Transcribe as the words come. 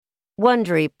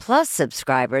Wondery Plus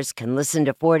subscribers can listen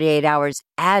to 48 Hours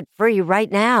ad-free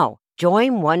right now.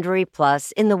 Join Wondery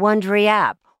Plus in the Wondery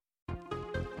app.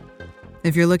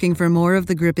 If you're looking for more of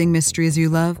the gripping mysteries you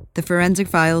love, the Forensic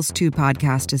Files 2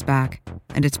 podcast is back,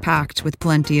 and it's packed with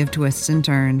plenty of twists and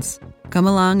turns. Come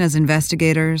along as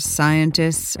investigators,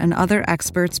 scientists, and other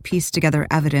experts piece together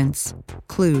evidence,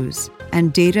 clues,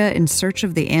 and data in search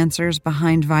of the answers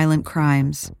behind violent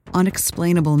crimes,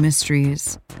 unexplainable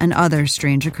mysteries, and other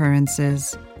strange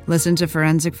occurrences. Listen to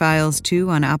Forensic Files 2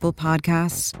 on Apple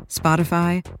Podcasts,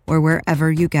 Spotify, or wherever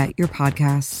you get your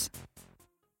podcasts.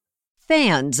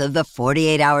 Fans of the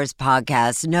 48 Hours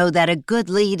podcast know that a good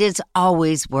lead is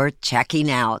always worth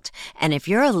checking out. And if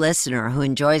you're a listener who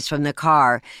enjoys from the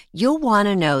car, you'll want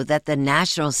to know that the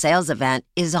national sales event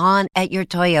is on at your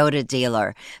Toyota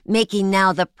dealer, making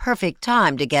now the perfect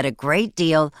time to get a great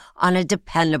deal on a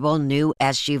dependable new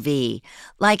SUV,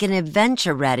 like an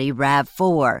adventure-ready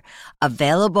RAV4.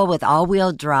 Available with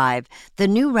all-wheel drive, the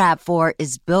new RAV4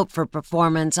 is built for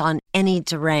performance on any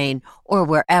terrain or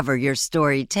wherever your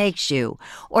story takes you.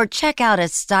 Or check out a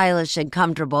stylish and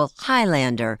comfortable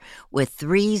Highlander with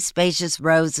 3 spacious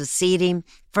rows of seating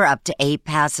for up to 8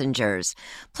 passengers.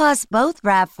 Plus, both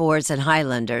RAV4s and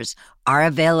Highlanders are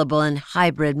available in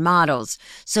hybrid models,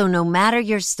 so no matter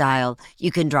your style,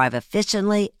 you can drive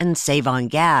efficiently and save on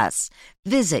gas.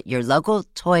 Visit your local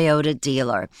Toyota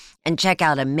dealer and check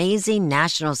out amazing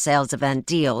national sales event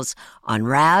deals on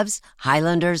RAVs,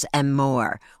 Highlanders, and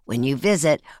more when you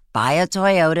visit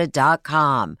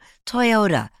buyatoyota.com.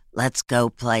 Toyota, let's go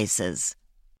places.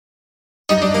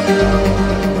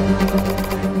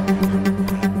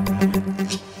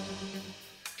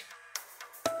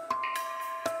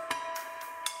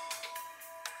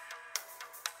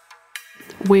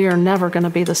 We are never going to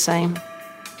be the same.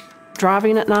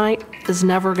 Driving at night is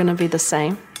never going to be the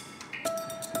same.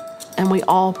 And we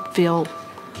all feel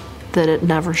that it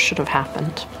never should have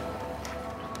happened.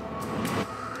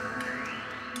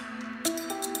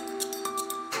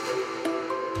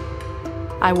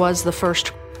 I was the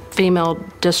first female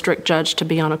district judge to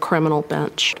be on a criminal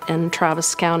bench in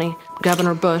Travis County.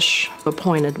 Governor Bush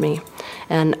appointed me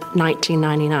in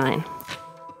 1999.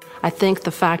 I think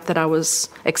the fact that I was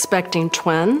expecting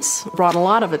twins brought a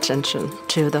lot of attention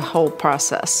to the whole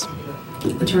process.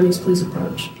 Attorneys, please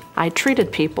approach. I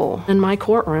treated people in my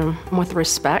courtroom with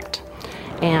respect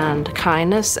and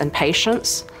kindness and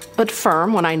patience, but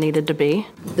firm when I needed to be.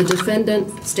 The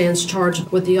defendant stands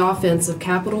charged with the offense of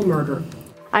capital murder.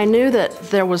 I knew that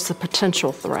there was the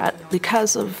potential threat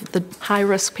because of the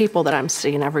high-risk people that I'm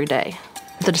seeing every day.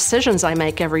 The decisions I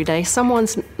make every day,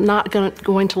 someone's not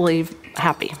going to leave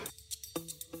happy.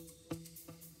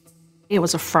 It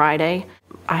was a Friday.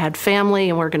 I had family,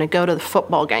 and we were going to go to the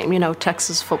football game,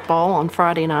 Texas football on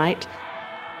Friday night.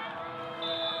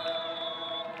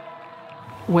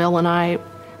 Will and I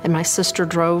and my sister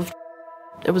drove.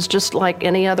 It was just like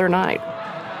any other night.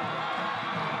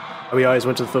 We always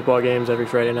went to the football games every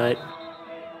Friday night.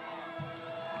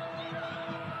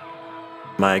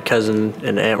 My cousin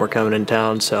and aunt were coming in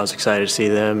town, so I was excited to see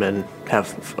them and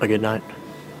have a good night.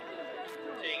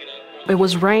 It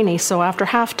was rainy, so after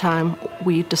halftime,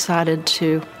 we decided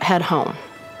to head home.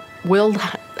 Will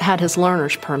had his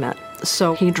learner's permit,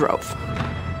 so he drove.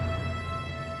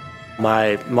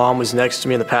 My mom was next to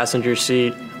me in the passenger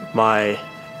seat. My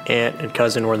aunt and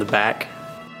cousin were in the back.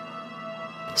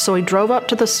 So we drove up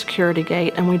to the security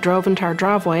gate, and we drove into our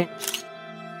driveway.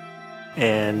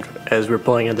 And as we were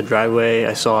pulling into the driveway,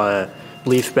 I saw a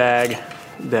leaf bag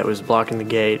that was blocking the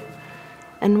gate.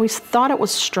 And we thought it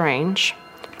was strange.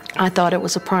 I thought it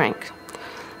was a prank.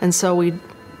 And so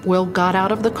Will got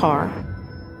out of the car.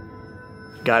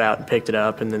 Got out and picked it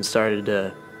up and then started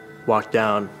to walk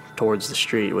down towards the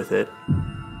street with it.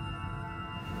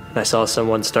 And I saw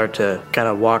someone start to kind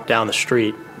of walk down the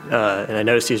street. And I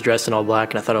noticed he was dressed in all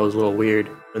black, and I thought it was a little weird.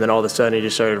 And then all of a sudden, he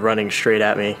just started running straight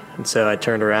at me. And so I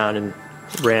turned around and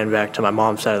ran back to my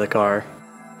mom's side of the car.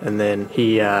 And then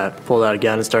he pulled out a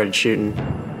gun and started shooting.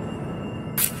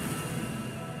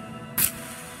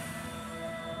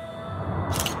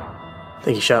 I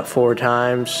think he shot 4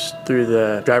 times through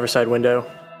the driver's side window.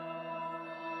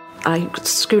 I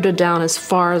scooted down as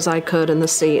far as I could in the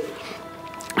seat,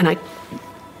 and I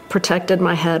protected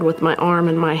my head with my arm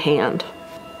and my hand.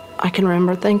 I can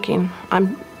remember thinking,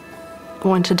 I'm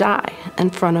going to die in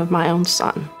front of my own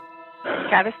son.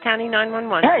 Travis County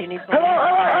 911. Hey, Do you need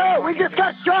hello, we just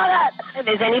got shot at.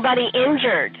 Is anybody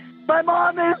injured? My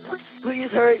mom is. Please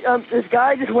hurry. This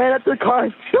guy just ran up to the car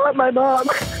and shot my mom.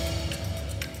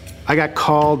 I got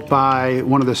called by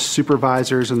one of the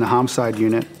supervisors in the homicide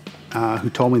unit who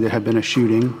told me there had been a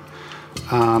shooting.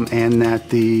 and that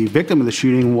the victim of the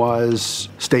shooting was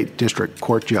State District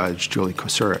Court Judge Julie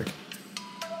Kosurik.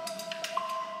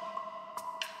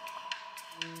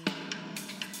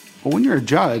 Well, when you're a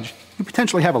judge, you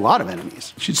potentially have a lot of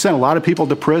enemies. She'd sent a lot of people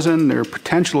to prison. There are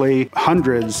potentially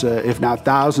hundreds, if not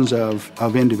thousands,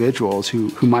 of individuals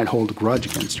who might hold a grudge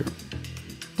against her.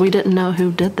 We didn't know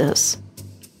who did this,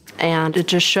 and it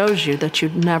just shows you that you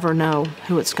never know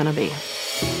who it's going to be.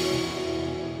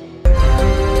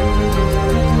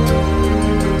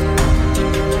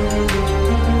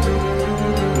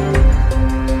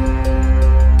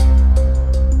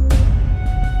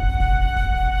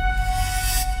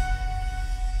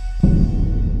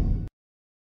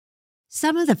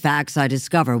 Some of the facts I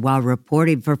discover while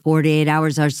reporting for 48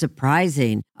 Hours are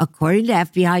surprising. According to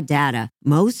FBI data,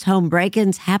 most home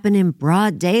break-ins happen in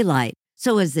broad daylight.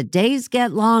 So as the days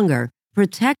get longer,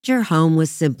 protect your home with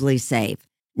Simply Safe.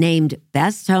 Named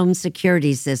Best Home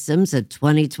Security Systems of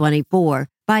 2024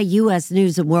 by U.S.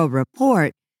 News & World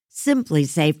Report, Simply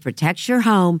Safe protects your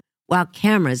home while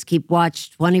cameras keep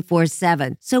watch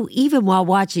 24/7. So even while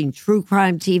watching true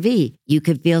crime TV, you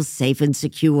can feel safe and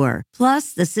secure.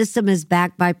 Plus, the system is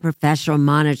backed by professional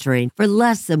monitoring for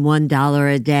less than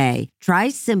 $1 a day. Try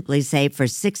Simply Safe for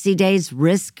 60 days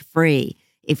risk-free.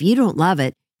 If you don't love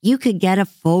it, you could get a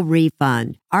full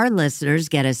refund. Our listeners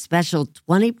get a special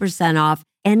 20% off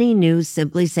any new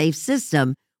Simply Safe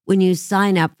system when you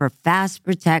sign up for Fast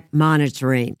Protect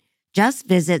monitoring. Just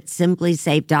visit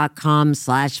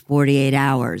simplysafe.com/48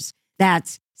 hours.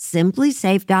 That's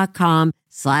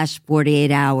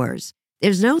simplysafe.com/48 hours.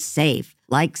 There's no safe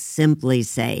like Simply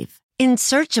Safe. In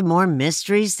search of more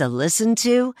mysteries to listen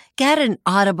to, get an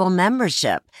Audible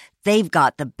membership. They've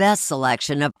got the best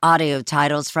selection of audio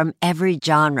titles from every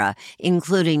genre,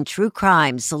 including true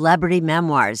crime, celebrity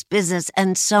memoirs, business,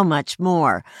 and so much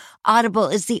more. Audible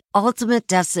is the ultimate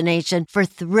destination for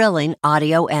thrilling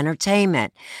audio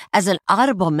entertainment. As an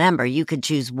Audible member, you can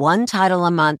choose one title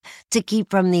a month to keep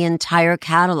from the entire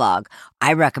catalog.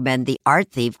 I recommend The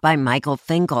Art Thief by Michael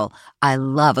Finkel. I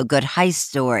love a good heist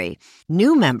story.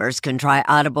 New members can try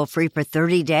Audible free for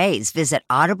 30 days. Visit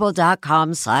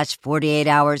audible.com/48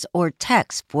 hours or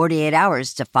text 48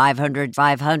 hours to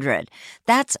 500-500.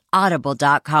 That's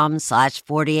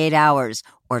audible.com/48 hours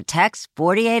or text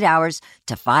 48 hours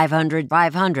to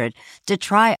 500-500 to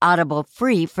try Audible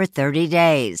free for 30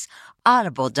 days.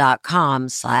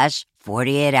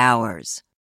 Audible.com/48 hours.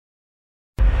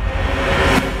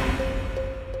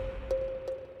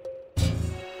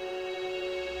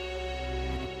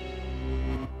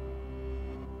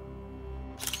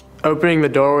 Opening the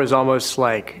door was almost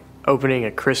like opening a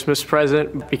Christmas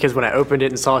present, because when I opened it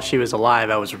and saw she was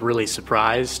alive, I was really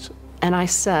surprised. And I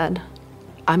said,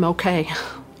 I'm okay.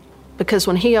 Because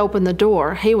when he opened the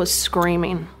door, he was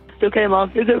screaming. It's okay,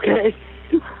 Mom. It's okay.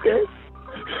 It's okay.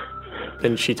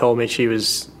 And she told me she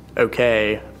was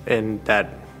okay, and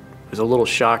that was a little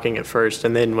shocking at first.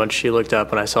 And then when she looked up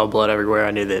and I saw blood everywhere,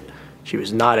 I knew that she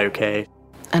was not okay.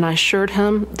 And I assured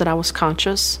him that I was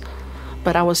conscious,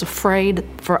 but I was afraid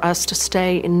for us to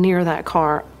stay near that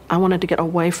car. I wanted to get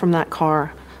away from that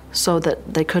car so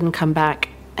that they couldn't come back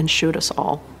and shoot us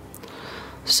all.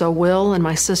 So Will and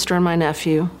my sister and my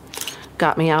nephew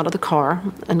got me out of the car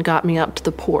and got me up to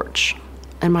the porch.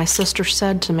 And my sister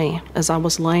said to me as I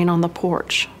was laying on the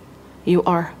porch, "You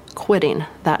are quitting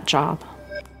that job."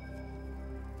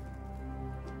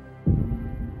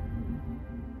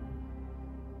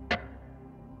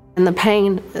 And the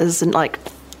pain is like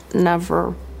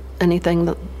never anything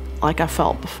that like I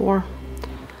felt before.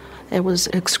 It was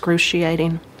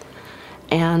excruciating.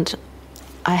 And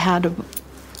I had a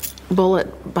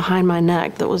bullet behind my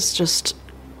neck that was just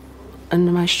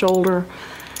into my shoulder,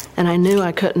 and I knew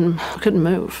I couldn't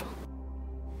move.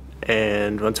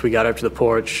 And once we got up to the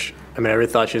porch, I really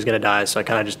thought she was gonna die, so I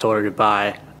kind of just told her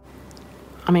goodbye.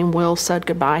 Will said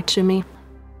goodbye to me.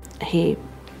 I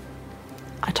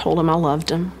told him I loved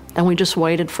him, and we just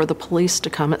waited for the police to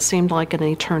come. It seemed like an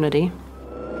eternity.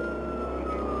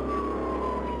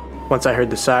 Once I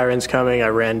heard the sirens coming, I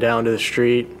ran down to the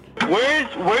street.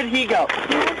 Where'd he go?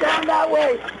 He went down that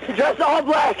way. He dressed all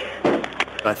black.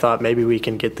 I thought maybe we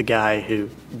can get the guy who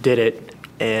did it,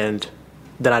 and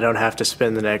then I don't have to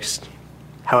spend the next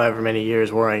however many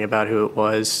years worrying about who it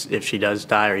was, if she does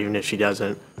die or even if she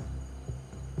doesn't.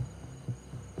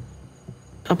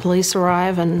 A police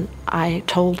arrived, and I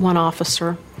told one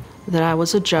officer that I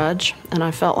was a judge, and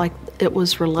I felt like it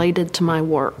was related to my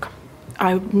work.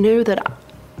 I knew that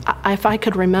if I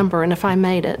could remember, and if I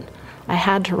made it, I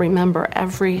had to remember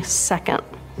every second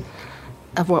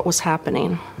of what was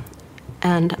happening.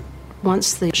 And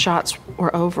once the shots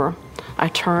were over, I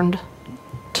turned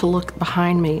to look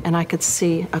behind me, and I could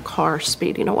see a car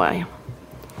speeding away.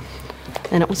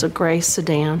 And it was a gray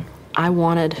sedan. I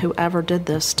wanted whoever did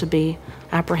this to be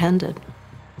apprehended.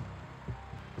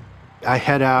 I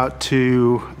head out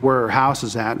to where her house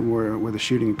is at and where the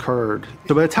shooting occurred.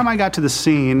 So by the time I got to the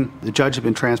scene, the judge had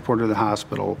been transported to the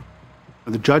hospital.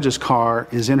 The judge's car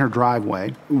is in her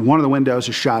driveway. One of the windows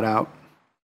is shot out.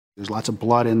 There's lots of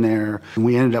blood in there. And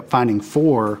we ended up finding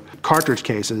 4 cartridge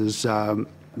cases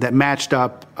that matched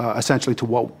up essentially to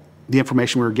what the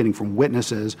information we were getting from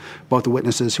witnesses, both the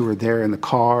witnesses who were there in the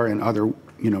car and other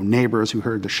neighbors who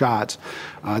heard the shots,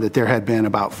 that there had been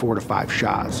about 4 to 5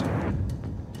 shots.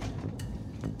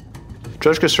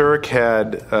 Judge Kosurik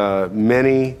had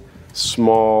many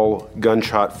small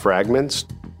gunshot fragments.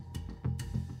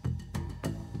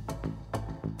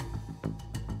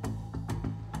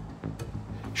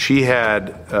 She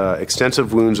had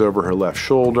extensive wounds over her left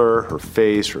shoulder, her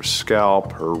face, her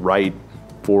scalp, her right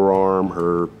forearm,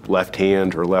 her left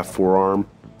hand, her left forearm.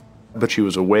 But she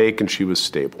was awake and she was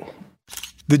stable.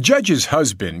 The judge's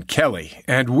husband, Kelly,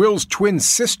 and Will's twin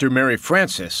sister, Mary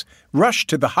Frances, rushed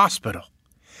to the hospital.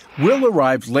 Will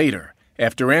arrived later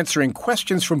after answering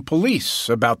questions from police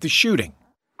about the shooting.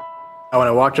 When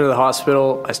I walked into the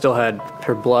hospital, I still had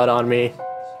her blood on me,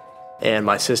 and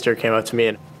my sister came up to me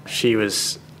and she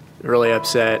was really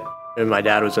upset. And my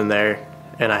dad was in there,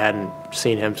 and I hadn't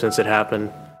seen him since it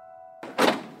happened.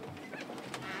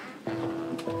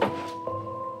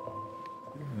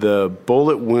 The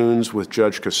bullet wounds with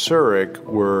Judge Kosurik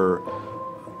were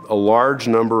a large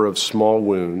number of small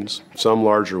wounds, some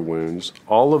larger wounds.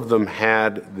 All of them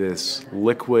had this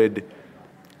liquid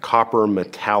copper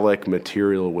metallic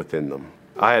material within them.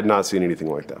 I had not seen anything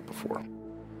like that before.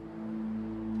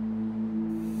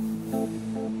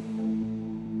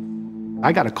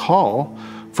 I got a call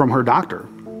from her doctor,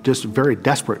 just a very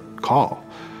desperate call.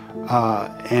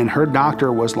 And her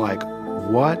doctor was like,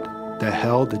 what the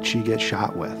hell did she get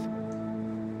shot with?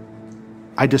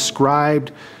 I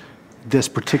described this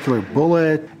particular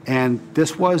bullet, and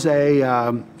this was a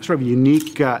sort of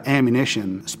unique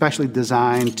ammunition, specially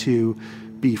designed to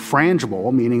be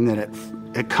frangible, meaning that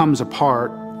it comes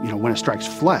apart, when it strikes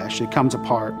flesh, it comes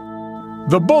apart.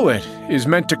 The bullet is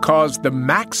meant to cause the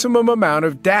maximum amount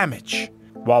of damage.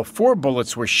 While 4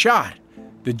 bullets were shot,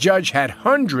 the judge had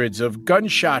hundreds of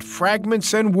gunshot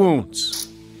fragments and wounds.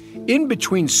 In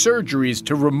between surgeries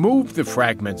to remove the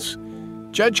fragments,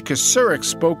 Judge Kosurik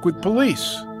spoke with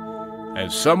police.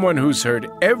 As someone who's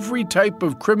heard every type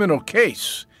of criminal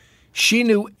case, she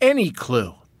knew any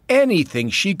clue, anything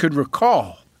she could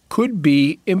recall, could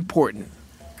be important.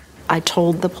 I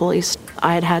told the police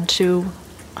I had had 2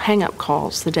 hang-up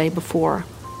calls the day before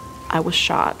I was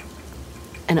shot,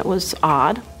 and it was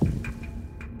odd.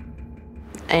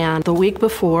 And the week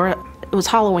before, it was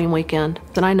Halloween weekend,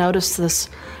 then I noticed this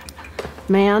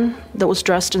man that was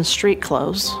dressed in street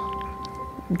clothes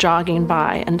jogging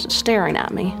by and staring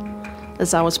at me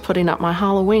as I was putting up my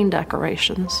Halloween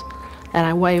decorations. And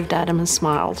I waved at him and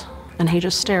smiled, and he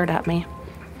just stared at me.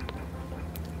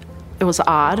 It was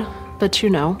odd, but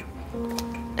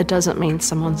it doesn't mean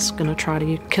someone's gonna try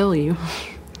to kill you.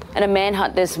 And a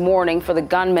manhunt this morning for the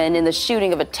gunman in the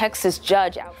shooting of a Texas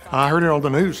judge. I heard it on the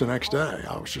news the next day.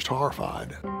 I was just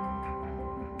horrified.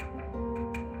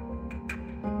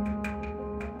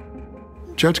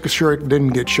 Judge Kosurik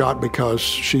didn't get shot because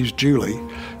she's Julie.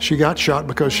 She got shot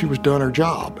because she was doing her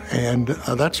job, and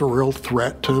that's a real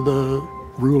threat to the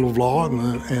rule of law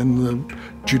and the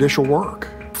judicial work.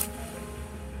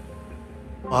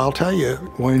 I'll tell you,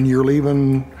 when you're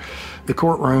leaving the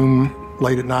courtroom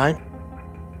late at night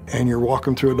and you're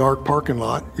walking through a dark parking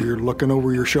lot, you're looking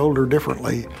over your shoulder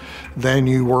differently than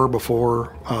you were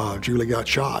before Julie got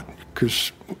shot,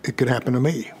 because it could happen to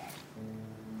me.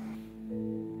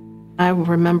 I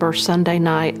remember Sunday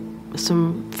night,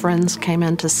 some friends came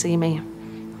in to see me,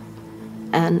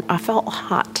 and I felt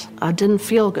hot. I didn't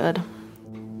feel good.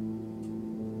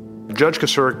 Judge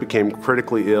Kosurik became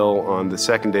critically ill on the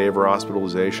second day of her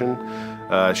hospitalization.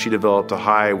 She developed a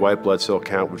high white blood cell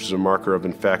count, which is a marker of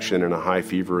infection, and a high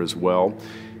fever as well.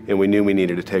 And we knew we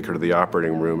needed to take her to the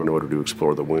operating room in order to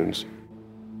explore the wounds.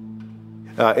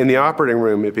 In the operating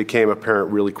room, it became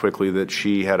apparent really quickly that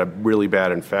she had a really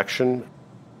bad infection,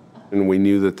 and we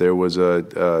knew that there was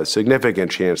a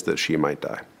significant chance that she might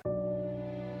die.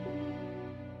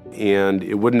 And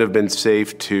it wouldn't have been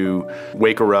safe to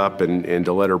wake her up and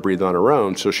to let her breathe on her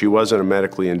own, so she was in a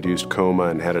medically induced coma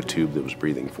and had a tube that was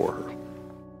breathing for her.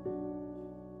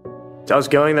 I was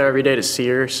going there every day to see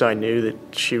her, so I knew that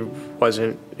she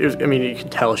wasn't, you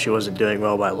could tell she wasn't doing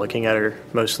well by looking at her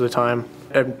most of the time.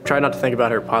 I tried not to think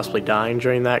about her possibly dying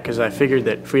during that because I figured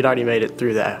that if we'd already made it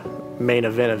through the main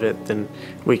event of it, then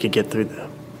we could get through the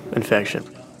infection.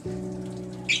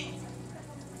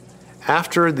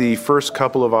 After the first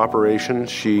couple of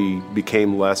operations, she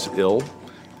became less ill,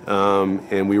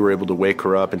 and we were able to wake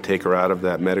her up and take her out of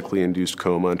that medically induced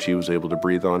coma, and she was able to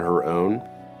breathe on her own.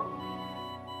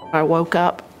 I woke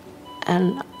up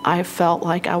and I felt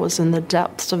like I was in the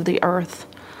depths of the earth.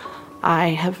 I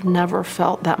have never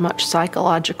felt that much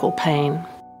psychological pain.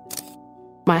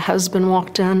 My husband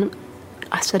walked in.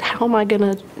 I said, how am I going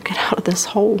to get out of this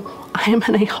hole? I am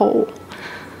in a hole,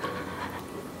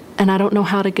 and I don't know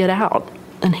how to get out.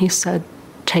 And he said,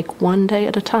 take one day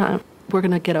at a time. We're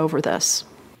going to get over this.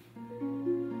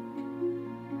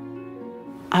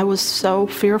 I was so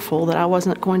fearful that I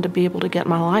wasn't going to be able to get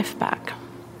my life back.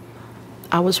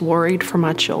 I was worried for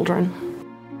my children.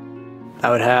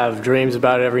 I would have dreams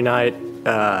about it every night,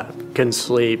 couldn't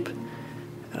sleep,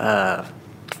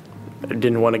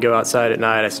 didn't want to go outside at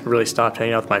night. I really stopped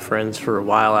hanging out with my friends for a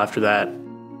while after that.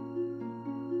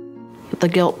 The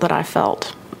guilt that I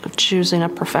felt of choosing a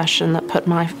profession that put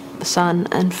my son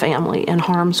and family in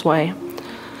harm's way.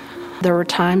 There were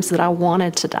times that I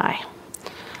wanted to die.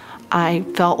 I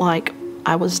felt like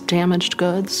I was damaged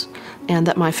goods and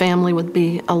that my family would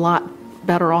be a lot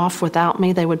better off without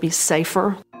me. They would be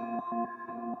safer.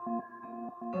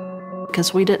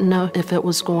 Because we didn't know if it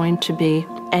was going to be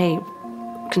a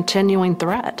continuing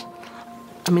threat.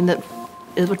 I mean, that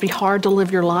it would be hard to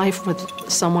live your life with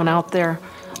someone out there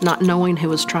not knowing who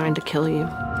was trying to kill you.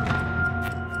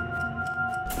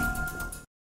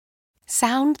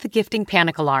 Sound the gifting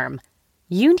panic alarm.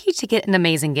 You need to get an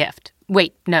amazing gift.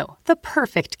 Wait, no, the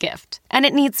perfect gift. And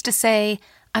it needs to say,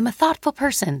 I'm a thoughtful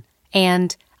person,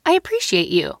 and I appreciate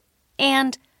you,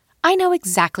 and I know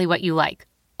exactly what you like,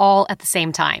 all at the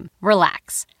same time.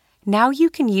 Relax. Now you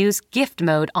can use gift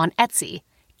mode on Etsy.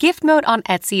 Gift mode on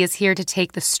Etsy is here to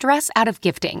take the stress out of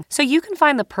gifting so you can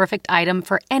find the perfect item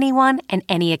for anyone and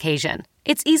any occasion.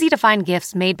 It's easy to find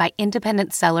gifts made by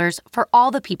independent sellers for all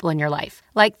the people in your life,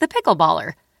 like the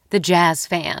pickleballer, the jazz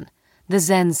fan, the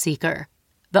Zen seeker,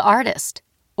 the artist,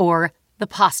 or the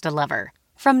pasta lover.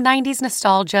 From 90s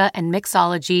nostalgia and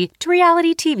mixology to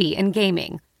reality TV and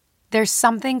gaming, there's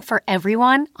something for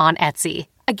everyone on Etsy.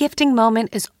 A gifting moment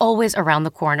is always around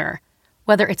the corner.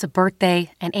 Whether it's a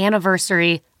birthday, an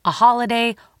anniversary, a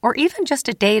holiday, or even just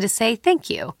a day to say thank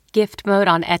you, Gift Mode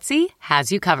on Etsy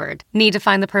has you covered. Need to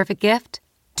find the perfect gift?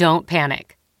 Don't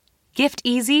panic. Gift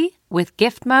easy with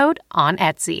Gift Mode on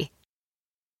Etsy.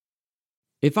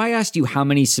 If I asked you how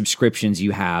many subscriptions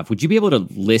you have, would you be able to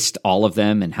list all of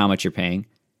them and how much you're paying?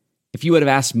 If you would have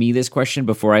asked me this question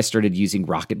before I started using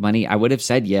Rocket Money, I would have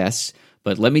said yes,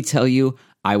 but let me tell you,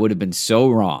 I would have been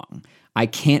so wrong. I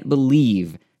can't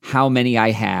believe how many I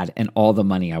had and all the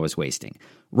money I was wasting.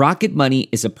 Rocket Money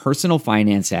is a personal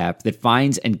finance app that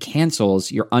finds and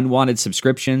cancels your unwanted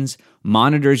subscriptions,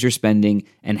 monitors your spending,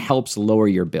 and helps lower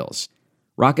your bills.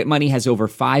 Rocket Money has over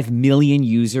 5 million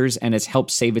users and has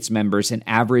helped save its members an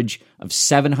average of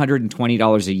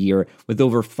 $720 a year with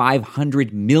over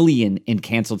 500 million in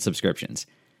canceled subscriptions.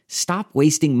 Stop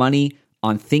wasting money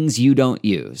on things you don't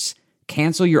use.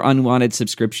 Cancel your unwanted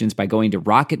subscriptions by going to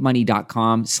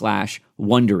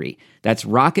rocketmoney.com/Wondery. That's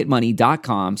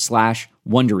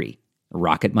rocketmoney.com/Wondery.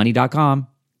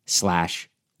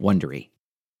 rocketmoney.com/Wondery.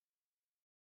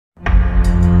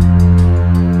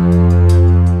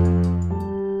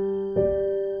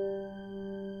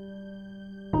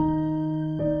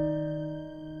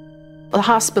 The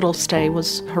hospital stay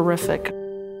was horrific.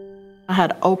 I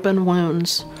had open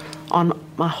wounds on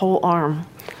my whole arm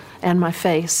and my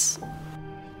face.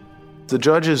 The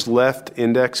judge's left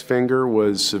index finger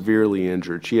was severely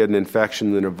injured. She had an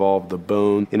infection that involved the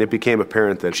bone, and it became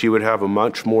apparent that she would have a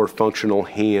much more functional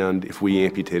hand if we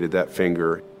amputated that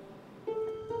finger.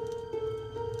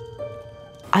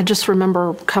 I just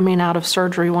remember coming out of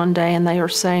surgery one day and they were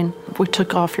saying, we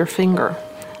took off your finger.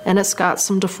 And it's got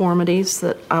some deformities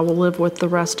that I will live with the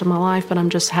rest of my life, but I'm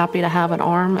just happy to have an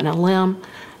arm and a limb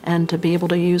and to be able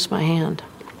to use my hand.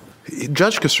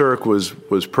 Judge Kasurek was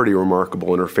pretty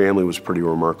remarkable, and her family was pretty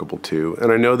remarkable too.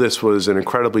 And I know this was an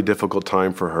incredibly difficult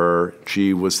time for her.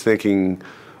 She was thinking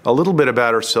a little bit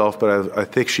about herself, but I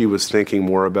think she was thinking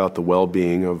more about the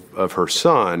well-being of her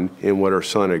son and what her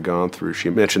son had gone through. She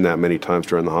mentioned that many times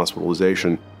during the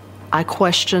hospitalization. I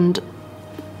questioned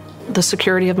the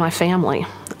security of my family,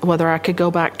 whether I could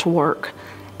go back to work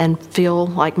and feel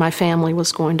like my family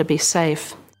was going to be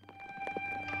safe.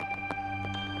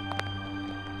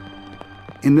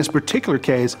 In this particular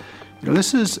case,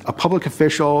 this is a public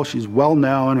official. She's well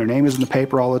known. Her name is in the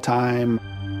paper all the time.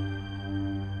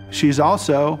 She's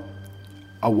also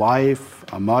a wife,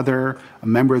 a mother, a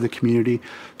member of the community.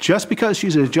 Just because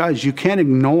she's a judge, you can't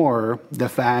ignore the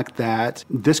fact that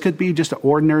this could be just an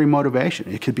ordinary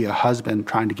motivation. It could be a husband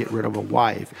trying to get rid of a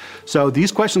wife. So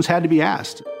these questions had to be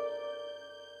asked.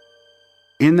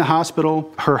 In the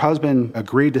hospital, her husband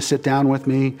agreed to sit down with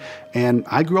me, and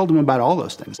I grilled him about all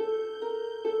those things.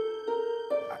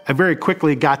 I very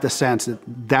quickly got the sense that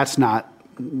that's not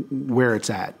where it's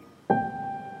at.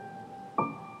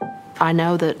 I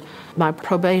know that my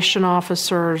probation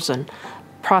officers and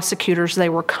prosecutors, they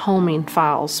were combing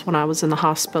files when I was in the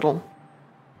hospital.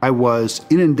 I was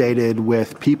inundated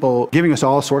with people giving us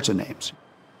all sorts of names.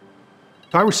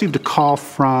 I received a call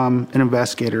from an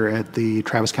investigator at the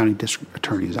Travis County District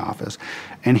Attorney's Office,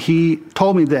 and he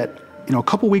told me that, a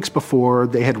couple weeks before,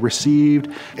 they had received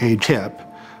a tip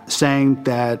saying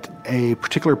that a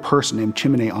particular person named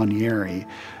Chimene Onyeri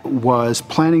was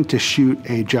planning to shoot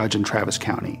a judge in Travis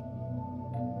County.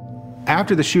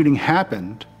 After the shooting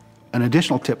happened, an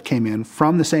additional tip came in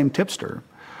from the same tipster.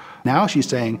 Now she's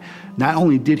saying not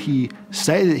only did he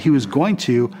say that he was going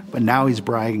to, but now he's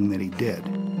bragging that he did.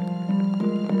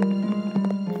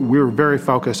 We were very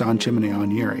focused on Chimene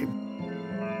Onyeri.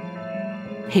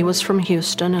 He was from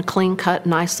Houston, a clean-cut,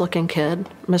 nice-looking kid.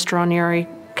 Mr. Onyeri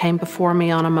came before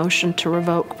me on a motion to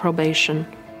revoke probation.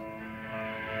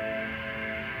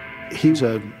 He's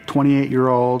a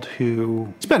 28-year-old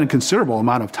who spent a considerable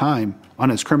amount of time on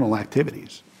his criminal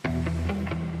activities.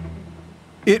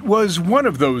 It was one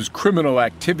of those criminal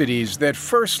activities that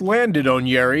first landed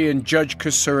Onyeri in Judge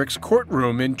Kosurik's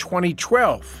courtroom in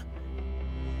 2012.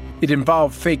 It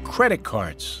involved fake credit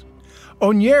cards.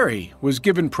 Onyeri was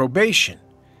given probation.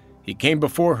 He came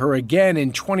before her again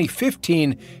in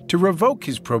 2015 to revoke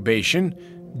his probation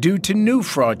due to new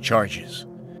fraud charges.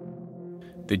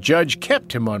 The judge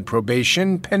kept him on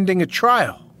probation pending a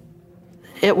trial.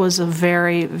 It was a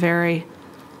very, very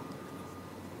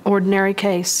ordinary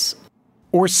case.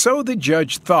 Or so the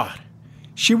judge thought.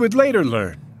 She would later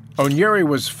learn Onyeri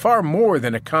was far more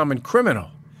than a common criminal.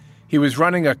 He was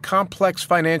running a complex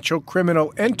financial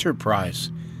criminal enterprise,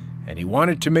 and he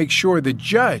wanted to make sure the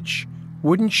judge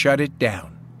wouldn't shut it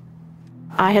down.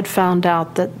 I had found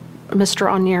out that Mr.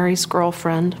 Onyeri's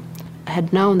girlfriend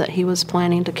had known that he was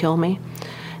planning to kill me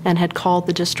and had called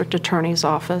the district attorney's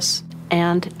office.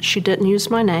 And she didn't use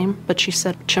my name, but she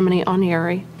said Chimene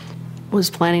Onyeri was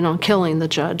planning on killing the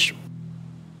judge.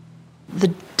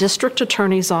 The district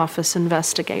attorney's office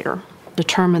investigator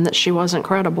determined that she wasn't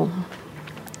credible.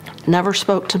 Never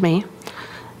spoke to me,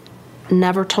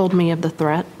 never told me of the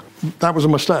threat. That was a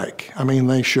mistake. I mean,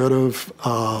 they should have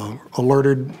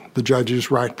alerted the judges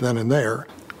right then and there.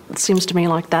 It seems to me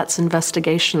like that's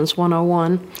Investigations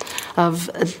 101 of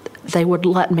they would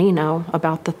let me know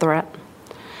about the threat.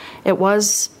 It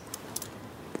was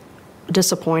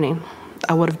disappointing.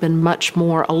 I would have been much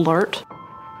more alert.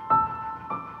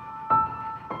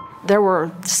 There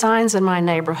were signs in my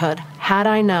neighborhood. Had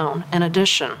I known, in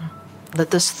addition,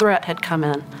 that this threat had come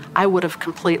in, I would have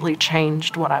completely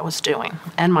changed what I was doing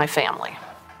and my family.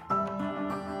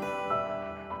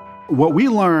 What we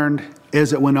learned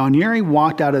is that when Onyeri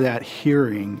walked out of that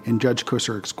hearing in Judge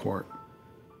Kosurik's court,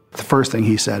 the first thing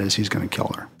he said is he's going to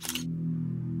kill her.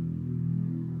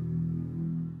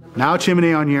 Now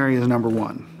Chimene Onyeri is number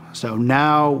one. So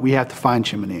now we have to find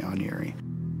Chimene Onyeri.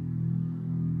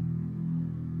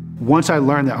 Once I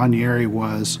learned that Onyeri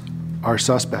was our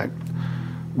suspect,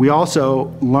 we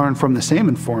also learned from the same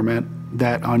informant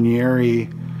that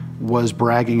Onyeri was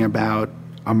bragging about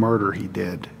a murder he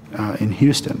did in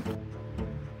Houston.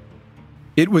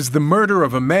 It was the murder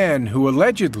of a man who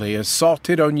allegedly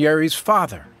assaulted Onyeri's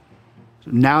father.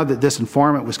 Now that this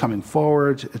informant was coming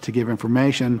forward to give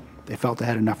information, they felt they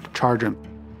had enough to charge him.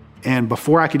 And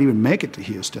before I could even make it to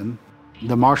Houston,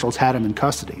 the marshals had him in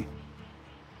custody.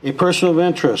 A person of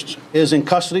interest is in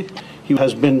custody. He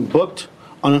has been booked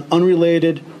on an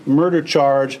unrelated murder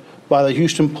charge by the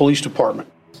Houston Police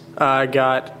Department. I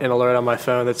got an alert on my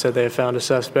phone that said they had found a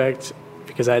suspect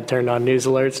because I had turned on news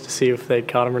alerts to see if they'd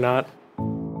caught him or not.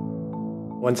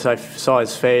 Once I saw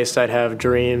his face, I'd have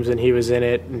dreams and he was in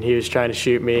it and he was trying to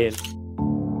shoot me.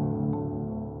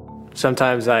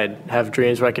 Sometimes I'd have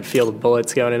dreams where I could feel the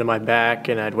bullets going into my back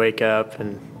and I'd wake up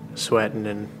and sweating,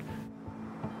 and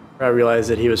I realized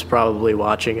that he was probably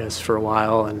watching us for a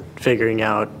while and figuring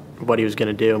out what he was going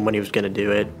to do and when he was going to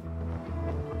do it.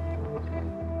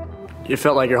 It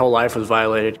felt like your whole life was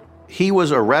violated. He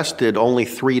was arrested only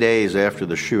 3 days after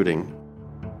the shooting.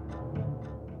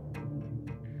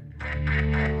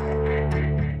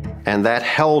 And that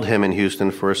held him in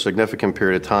Houston for a significant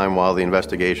period of time while the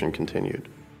investigation continued.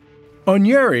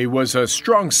 Onyeri was a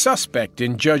strong suspect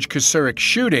in Judge Kosurik's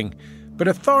shooting, but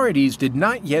authorities did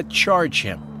not yet charge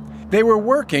him. They were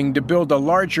working to build a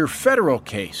larger federal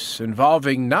case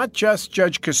involving not just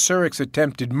Judge Kosurik's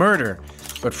attempted murder,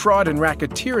 but fraud and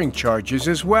racketeering charges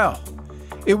as well.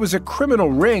 It was a criminal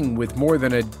ring with more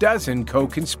than a dozen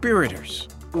co-conspirators.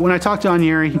 When I talked to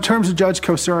Onyeri, in terms of Judge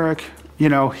Kosurik,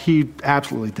 he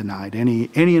absolutely denied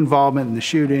any involvement in the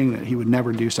shooting, that he would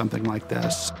never do something like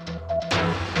this.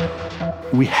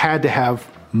 We had to have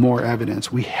more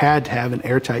evidence. We had to have an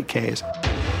airtight case.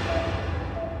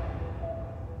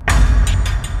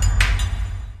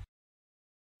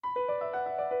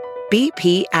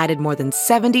 BP added more than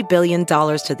 $70 billion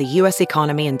to the U.S.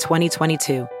 economy in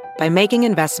 2022 by making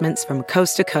investments from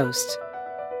coast to coast.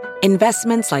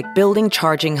 Investments like building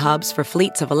charging hubs for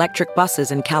fleets of electric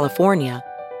buses in California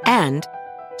and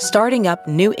starting up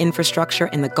new infrastructure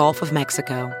in the Gulf of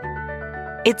Mexico.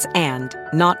 It's and,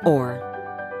 not or.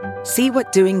 See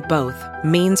what doing both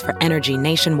means for energy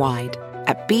nationwide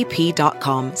at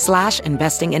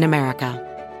bp.com/investing in America.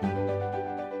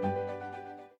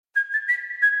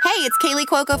 Hey, it's Kaylee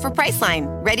Cuoco for Priceline.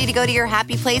 Ready to go to your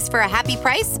happy place for a happy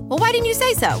price? Well, why didn't you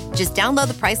say so? Just download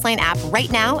the Priceline app right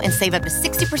now and save up to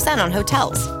 60% on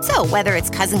hotels. So whether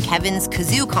it's Cousin Kevin's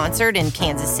Kazoo Concert in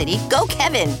Kansas City, go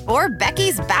Kevin, or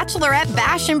Becky's Bachelorette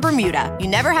Bash in Bermuda, you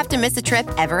never have to miss a trip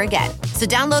ever again. So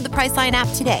download the Priceline app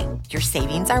today. Your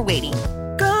savings are waiting.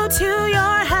 Go to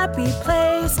your happy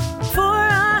place for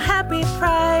a happy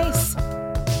price.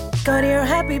 Go to your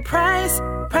happy price,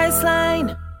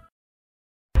 Priceline.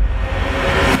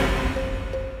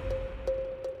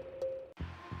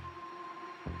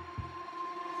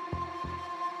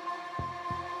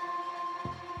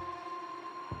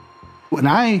 When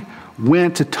I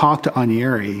went to talk to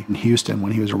Onyeri in Houston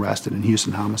when he was arrested in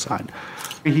Houston homicide,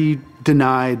 he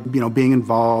denied, being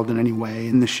involved in any way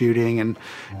in the shooting, and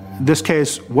this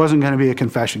case wasn't going to be a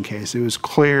confession case. It was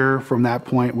clear from that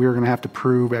point we were going to have to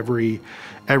prove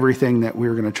everything that we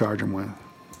were going to charge him with.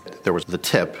 There was the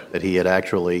tip that he had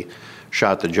actually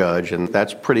shot the judge, and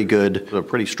that's pretty good, a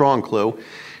pretty strong clue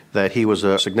that he was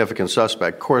a significant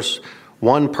suspect. Of course,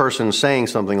 one person saying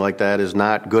something like that is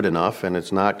not good enough, and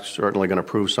it's not certainly going to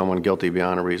prove someone guilty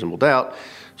beyond a reasonable doubt.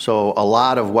 So a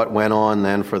lot of what went on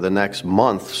then for the next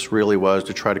months really was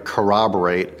to try to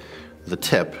corroborate the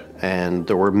tip, and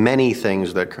there were many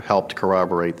things that helped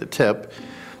corroborate the tip.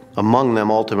 Among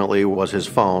them ultimately was his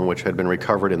phone, which had been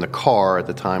recovered in the car at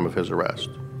the time of his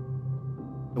arrest.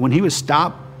 When he was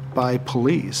stopped by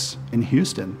police in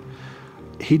Houston,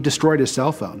 he destroyed his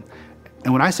cell phone.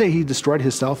 And when I say he destroyed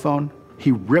his cell phone,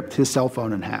 he ripped his cell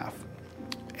phone in half.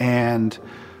 And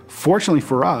fortunately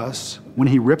for us, when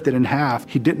he ripped it in half,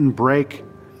 he didn't break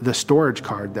the storage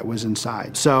card that was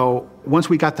inside. So once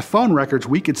we got the phone records,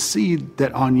 we could see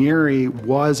that Onyeri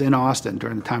was in Austin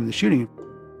during the time of the shooting.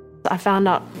 I found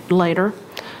out later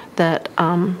that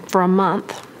for a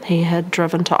month he had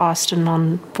driven to Austin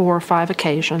on 4 or 5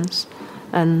 occasions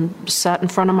and sat in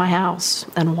front of my house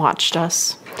and watched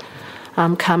us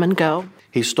come and go.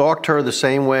 He stalked her the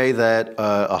same way that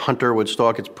a hunter would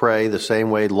stalk its prey, the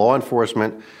same way law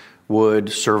enforcement would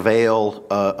surveil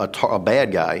a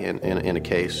bad guy in a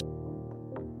case.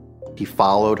 He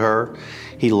followed her,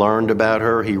 he learned about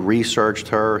her, he researched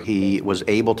her, he was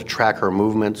able to track her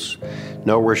movements,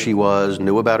 know where she was,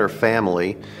 knew about her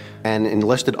family, and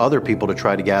enlisted other people to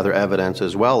try to gather evidence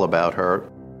as well about her.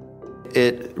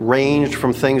 It ranged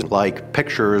from things like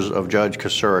pictures of Judge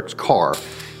Kosurik's car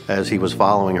as he was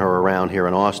following her around here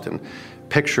in Austin,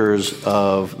 pictures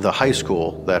of the high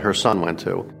school that her son went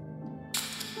to.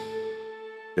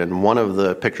 And one of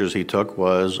the pictures he took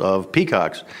was of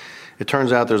peacocks. It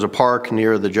turns out there's a park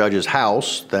near the judge's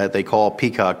house that they call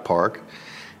Peacock Park,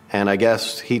 and I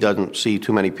guess he doesn't see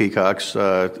too many peacocks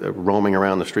roaming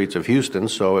around the streets of Houston,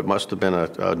 so it must have been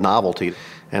a novelty,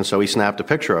 and so he snapped a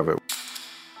picture of it.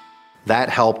 That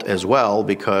helped as well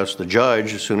because the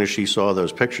judge, as soon as she saw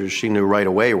those pictures, she knew right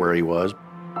away where he was.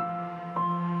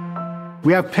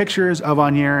 We have pictures of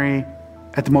Onyeri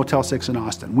at the Motel 6 in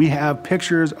Austin. We have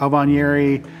pictures of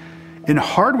Onyeri in a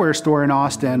hardware store in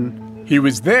Austin. He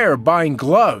was there buying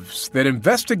gloves that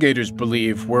investigators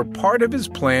believe were part of his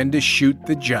plan to shoot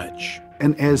the judge.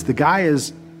 And as the guy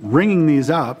is ringing these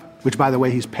up, which by the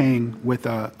way he's paying with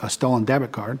a stolen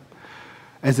debit card,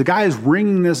 as the guy is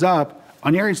ringing this up,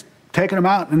 Onyeri's taking them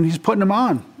out and he's putting them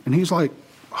on. And he's like,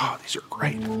 oh, these are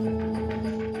great.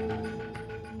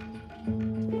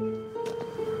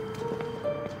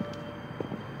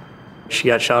 She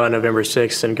got shot on November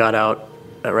 6th and got out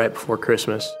right before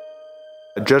Christmas.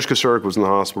 Judge Kosurik was in the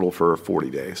hospital for 40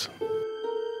 days.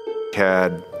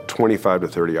 Had 25 to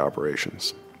 30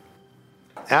 operations.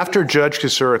 After Judge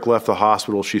Kosurik left the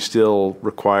hospital, she still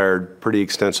required pretty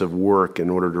extensive work in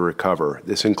order to recover.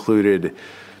 This included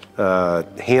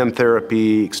hand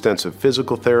therapy, extensive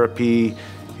physical therapy,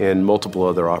 and multiple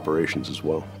other operations as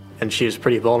well. And she was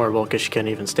pretty vulnerable because she couldn't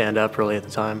even stand up really at the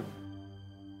time.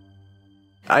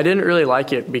 I didn't really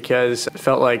like it because it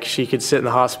felt like she could sit in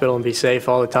the hospital and be safe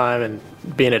all the time, and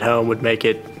being at home would make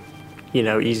it,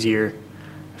 easier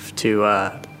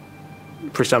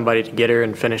for somebody to get her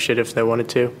and finish it if they wanted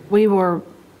to. We were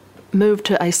moved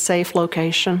to a safe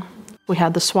location. We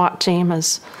had the SWAT team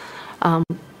as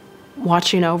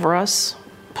watching over us,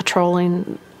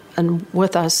 patrolling and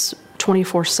with us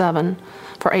 24/7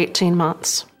 for 18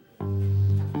 months.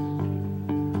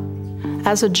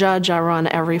 As a judge, I run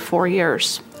every 4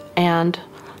 years, and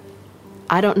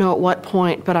I don't know at what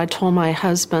point, but I told my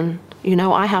husband,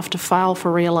 I have to file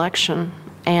for re-election,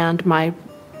 and my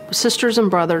sisters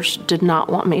and brothers did not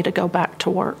want me to go back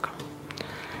to work.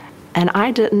 And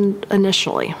I didn't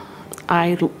initially.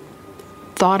 I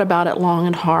thought about it long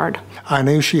and hard. I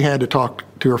knew she had to talk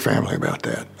to her family about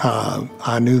that.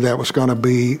 I knew that was going to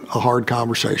be a hard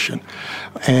conversation.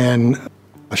 And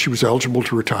she was eligible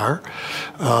to retire.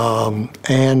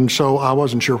 And so I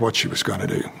wasn't sure what she was going to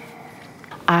do.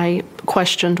 I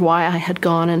questioned why I had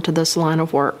gone into this line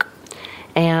of work.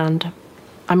 And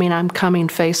I'm coming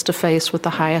face to face with the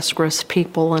highest risk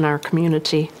people in our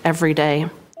community every day.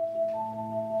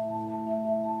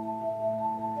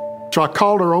 So I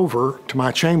called her over to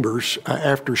my chambers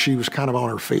after she was kind of on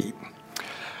her feet.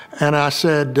 And I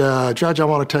said, Judge, I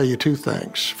want to tell you two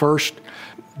things. First,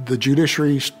 the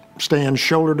judiciary stands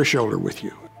shoulder to shoulder with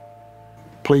you.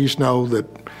 Please know that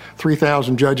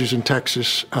 3,000 judges in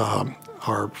Texas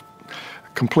are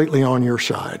completely on your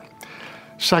side.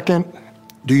 Second,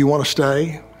 do you want to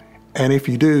stay? And if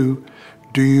you do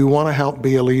you want to help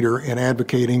be a leader in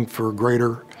advocating for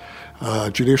greater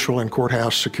judicial and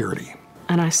courthouse security?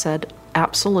 And I said,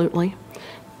 absolutely.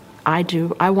 I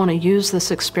do. I want to use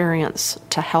this experience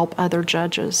to help other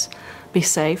judges be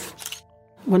safe.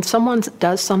 When someone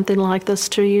does something like this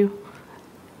to you,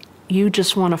 you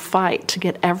just want to fight to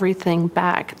get everything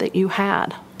back that you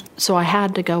had. So I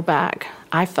had to go back,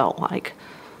 I felt like,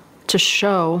 to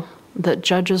show that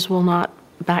judges will not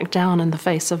back down in the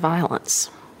face of violence.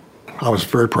 I was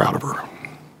very proud of her.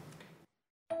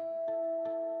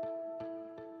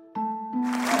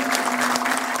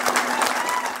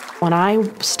 When I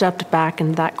stepped back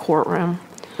in that courtroom,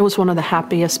 it was one of the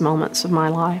happiest moments of my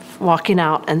life, walking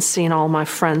out and seeing all my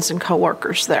friends and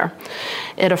coworkers there.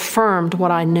 It affirmed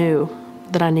what I knew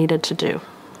that I needed to do.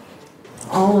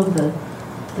 All of the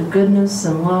goodness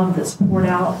and love that's poured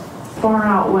out far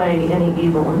outweigh any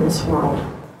evil in this world.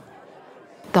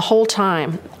 The whole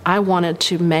time, I wanted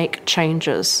to make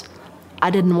changes.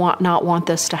 I didn't not want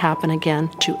this to happen again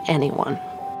to anyone.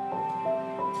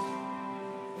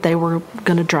 They were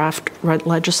going to draft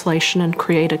legislation and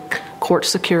create a court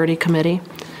security committee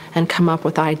and come up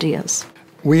with ideas.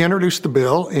 We introduced the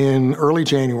bill in early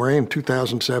January in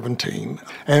 2017,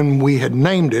 and we had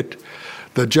named it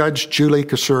the Judge Julie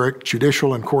Kosurik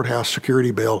Judicial and Courthouse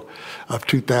Security Bill of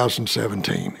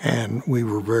 2017, and we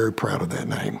were very proud of that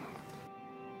name.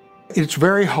 It's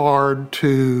very hard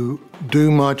to do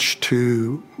much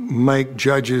to make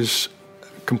judges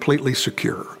completely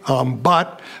secure.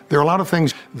 But there are a lot of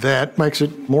things that makes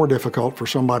it more difficult for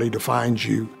somebody to find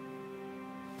you.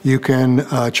 You can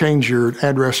change your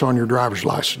address on your driver's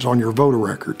license, on your voter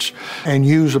records, and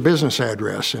use a business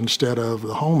address instead of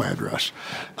the home address.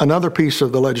 Another piece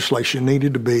of the legislation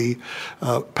needed to be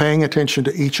paying attention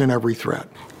to each and every threat.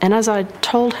 And as I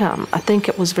told him, I think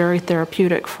it was very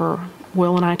therapeutic for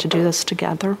Will and I to do this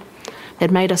together.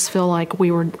 It made us feel like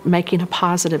we were making a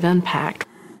positive impact.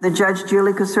 The Judge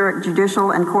Julie Kosurik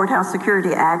Judicial and Courthouse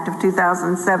Security Act of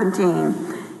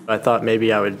 2017. I thought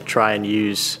maybe I would try and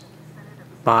use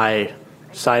my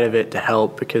side of it to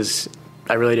help because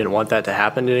I really didn't want that to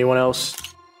happen to anyone else.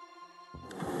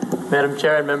 Madam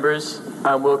Chair and members,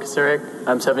 I'm Will Kosurik.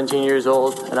 I'm 17 years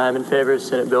old, and I'm in favor of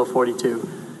Senate Bill 42.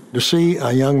 To see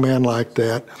a young man like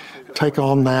that take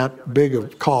on that big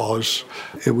of cause,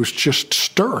 it was just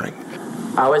stirring.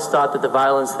 I always thought that the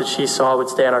violence that she saw would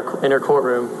stay in her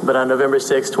courtroom, but on November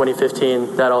 6,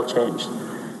 2015, that all changed.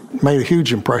 It made a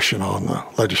huge impression on the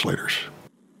legislators.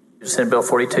 Senate Bill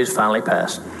 42 is finally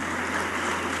passed.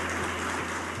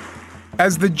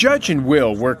 As the judge and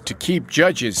Will worked to keep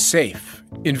judges safe,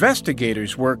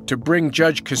 investigators worked to bring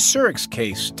Judge Kosurik's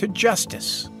case to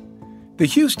justice. The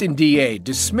Houston DA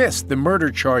dismissed the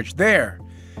murder charge there,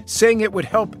 saying it would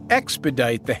help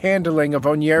expedite the handling of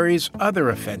Onyeri's other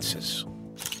offenses.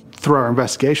 Through our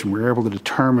investigation, we were able to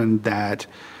determine that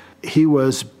He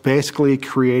was basically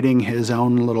creating his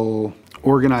own little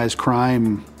organized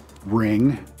crime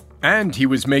ring. And he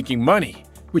was making money,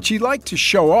 which he liked to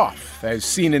show off, as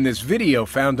seen in this video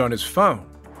found on his phone.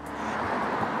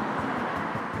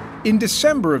 In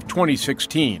December of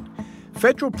 2016,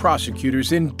 federal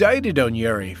prosecutors indicted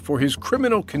Onyeri for his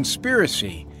criminal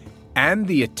conspiracy and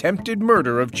the attempted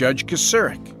murder of Judge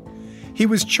Kosurik. He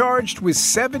was charged with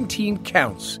 17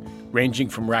 counts, ranging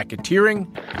from racketeering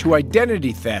to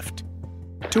identity theft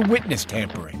to witness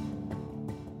tampering.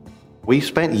 We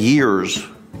spent years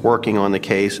working on the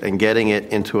case and getting it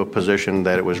into a position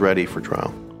that it was ready for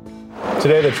trial.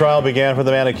 Today, the trial began for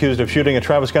the man accused of shooting a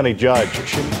Travis County judge.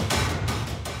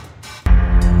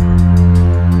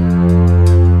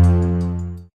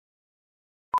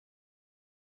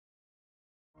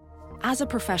 As a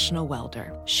professional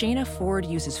welder, Shayna Ford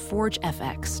uses Forge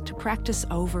FX to practice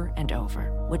over and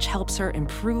over, which helps her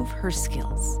improve her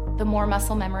skills. The more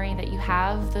muscle memory that you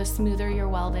have, the smoother your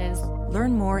weld is.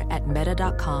 Learn more at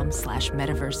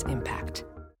meta.com/metaverseimpact.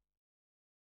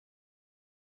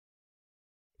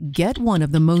 Get one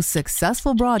of the most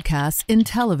successful broadcasts in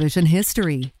television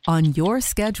history on your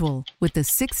schedule with the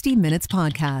 60 Minutes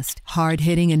Podcast.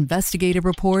 Hard-hitting investigative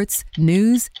reports,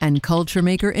 news, and culture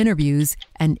maker interviews,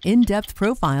 and in-depth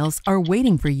profiles are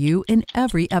waiting for you in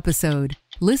every episode.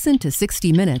 Listen to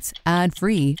 60 Minutes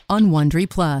ad-free on Wondery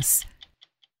Plus.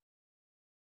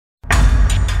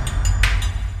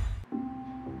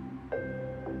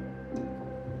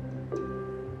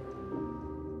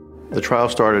 The trial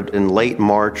started in late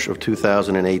March of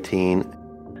 2018.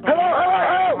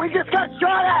 Hello, we just got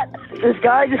shot at! This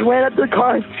guy just went up to the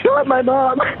car and shot my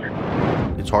mom.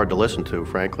 It's hard to listen to,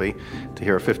 frankly, to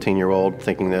hear a 15-year-old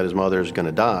thinking that his mother is going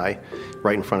to die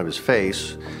right in front of his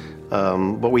face.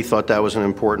 But we thought that was an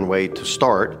important way to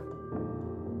start.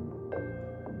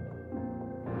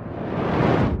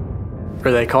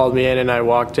 Or they called me in and I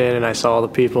walked in and I saw all the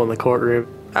people in the courtroom.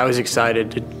 I was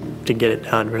excited to get it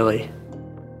done, really.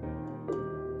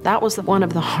 That was one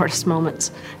of the hardest moments.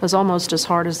 It was almost as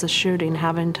hard as the shooting,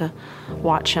 having to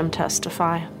watch him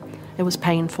testify. It was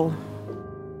painful.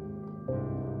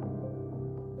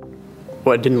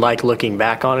 Well, I didn't like looking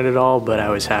back on it at all, but I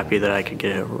was happy that I could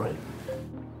get it over with.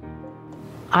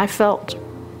 I felt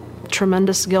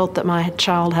tremendous guilt that my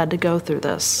child had to go through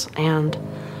this, and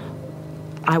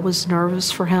I was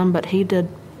nervous for him, but he did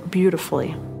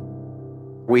beautifully.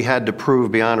 We had to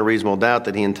prove beyond a reasonable doubt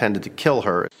that he intended to kill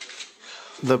her.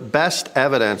 The best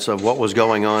evidence of what was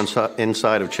going on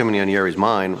inside of Chimney Onyeri's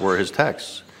mind were his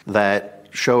texts that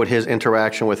showed his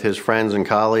interaction with his friends and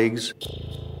colleagues.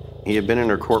 He had been in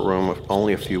her courtroom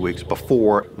only a few weeks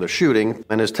before the shooting,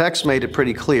 and his texts made it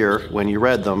pretty clear when you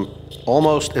read them.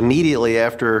 Almost immediately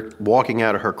after walking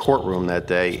out of her courtroom that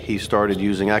day, he started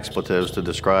using expletives to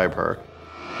describe her.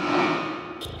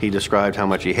 He described how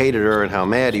much he hated her and how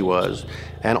mad he was,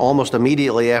 and almost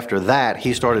immediately after that,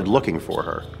 he started looking for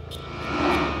her.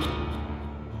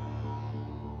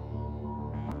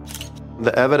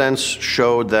 The evidence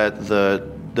showed that the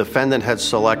defendant had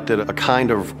selected a kind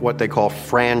of what they call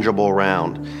frangible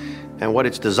round. And what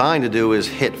it's designed to do is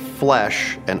hit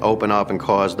flesh and open up and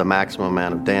cause the maximum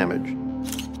amount of damage.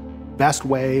 Best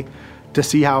way to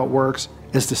see how it works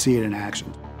is to see it in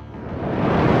action.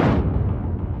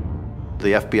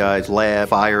 The FBI's lab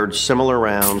fired similar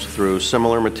rounds through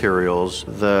similar materials.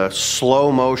 The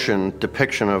slow motion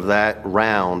depiction of that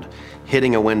round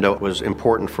hitting a window was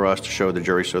important for us to show the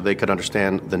jury so they could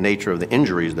understand the nature of the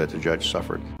injuries that the judge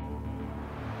suffered.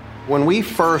 When we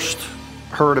first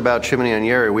heard about Chimney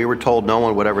Onyeri, we were told no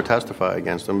one would ever testify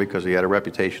against him because he had a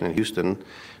reputation in Houston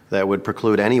that would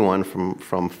preclude anyone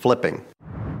from flipping.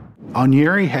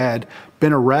 Onyeri had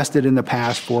been arrested in the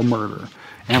past for murder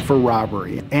and for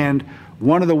robbery. And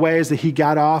one of the ways that he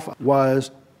got off was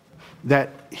that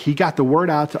he got the word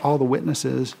out to all the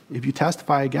witnesses, if you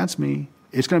testify against me,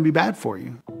 it's going to be bad for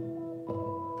you.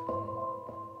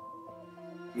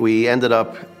 We ended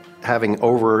up having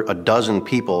over a dozen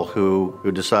people who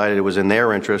decided it was in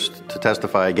their interest to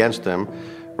testify against him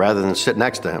rather than sit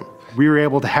next to him. We were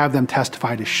able to have them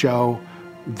testify to show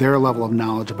their level of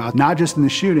knowledge about not just in the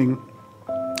shooting,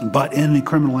 but in the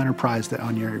criminal enterprise that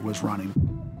Onyeri was running.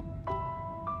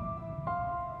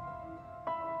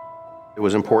 It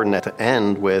was important to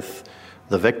end with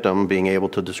the victim being able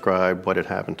to describe what had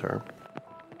happened to her.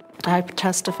 I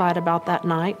testified about that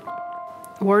night.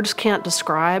 Words can't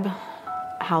describe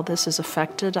how this has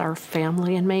affected our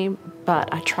family and me,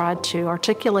 but I tried to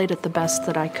articulate it the best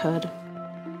that I could.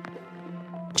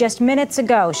 Just minutes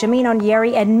ago, Chimney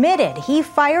Onyeri admitted he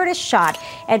fired a shot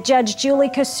at Judge Julie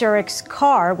Kosurik's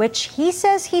car, which he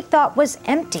says he thought was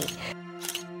empty.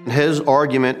 His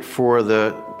argument for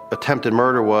the attempted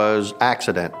murder was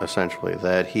accident, essentially,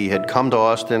 that he had come to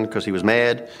Austin because he was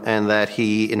mad and that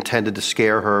he intended to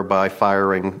scare her by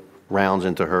firing rounds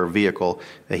into her vehicle,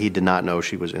 that he did not know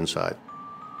she was inside.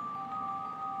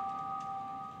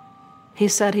 He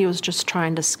said he was just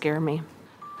trying to scare me.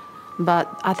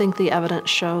 But I think the evidence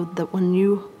showed that when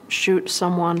you shoot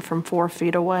someone from 4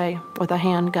 feet away with a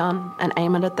handgun and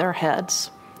aim it at their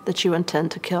heads, that you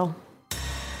intend to kill.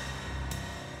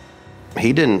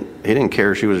 He didn't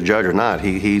care if she was a judge or not.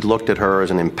 He looked at her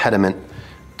as an impediment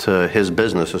to his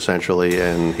business, essentially,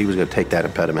 and he was going to take that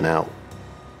impediment out.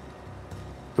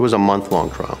 It was a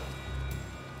month-long trial.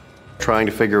 Trying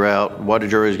to figure out what a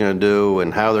jury is going to do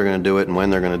and how they're going to do it and when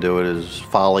they're going to do it is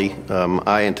folly.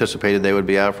 I anticipated they would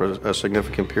be out for a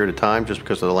significant period of time just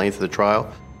because of the length of the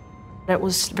trial. It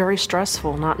was very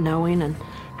stressful not knowing and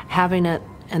having it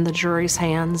in the jury's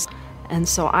hands. And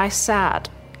so I sat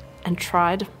and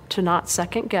tried to not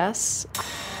second guess.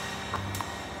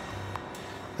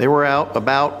 They were out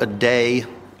about a day,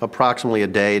 approximately a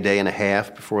day and a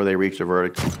half before they reached a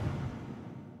verdict.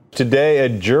 Today, a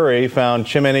jury found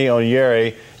Chimene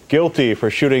Onyeri guilty for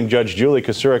shooting Judge Julie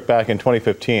Kosurik back in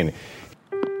 2015.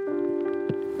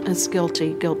 It's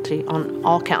guilty on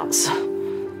all counts.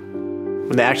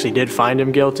 When they actually did find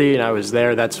him guilty and I was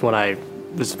there, that's when I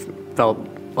just felt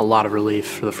a lot of relief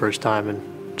for the first time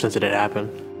and since it had happened.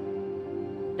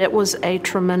 It was a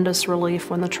tremendous relief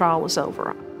when the trial was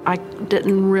over. I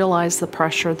didn't realize the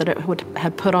pressure that it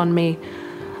had put on me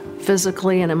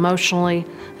physically and emotionally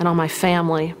and on my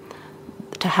family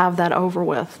to have that over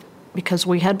with, because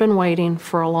we had been waiting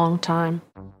for a long time.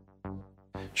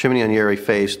 Chimene Onyeri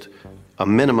faced a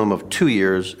minimum of 2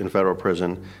 years in federal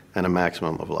prison and a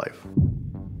maximum of life.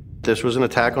 This was an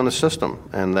attack on the system,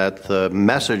 and that the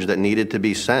message that needed to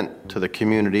be sent to the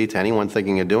community, to anyone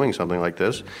thinking of doing something like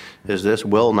this, is this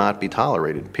will not be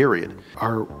tolerated, period.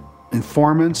 Our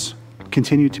informants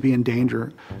continued to be in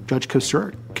danger. Judge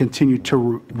Kosurik continued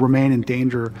to remain in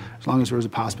danger as long as there was a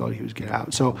possibility he would get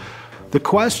out. So the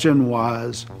question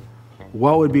was,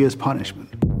 what would be his punishment?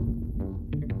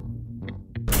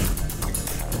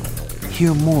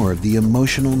 Hear more of the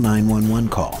emotional 911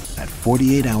 call at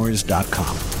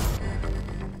 48hours.com.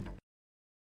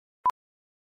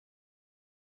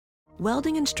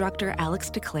 Welding instructor Alex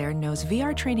DeClaire knows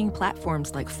VR training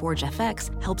platforms like Forge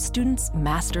FX help students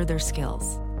master their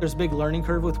skills. There's a big learning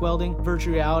curve with welding.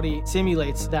 Virtual reality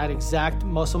simulates that exact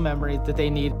muscle memory that they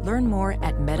need. Learn more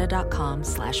at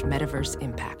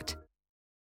meta.com/metaverseimpact.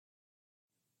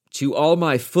 To all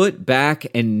my foot, back,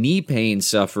 and knee pain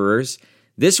sufferers,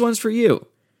 this one's for you.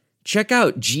 Check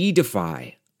out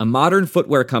G-Defy, a modern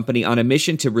footwear company on a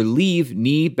mission to relieve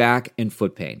knee, back, and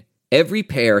foot pain. Every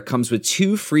pair comes with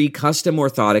 2 free custom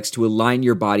orthotics to align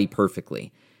your body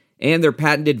perfectly. And their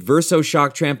patented VersoShock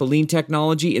trampoline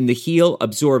technology in the heel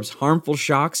absorbs harmful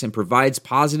shocks and provides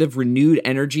positive, renewed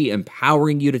energy,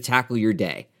 empowering you to tackle your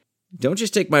day. Don't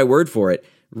just take my word for it.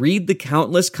 Read the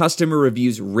countless customer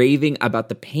reviews raving about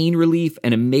the pain relief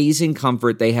and amazing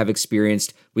comfort they have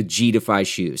experienced with G-Defy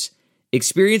shoes.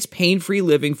 Experience pain-free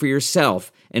living for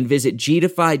yourself and visit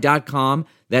gdefy.com.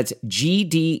 That's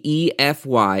GDEFY.com.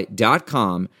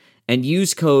 And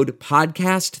use code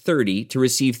PODCAST30 to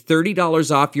receive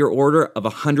 $30 off your order of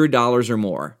 $100 or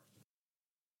more.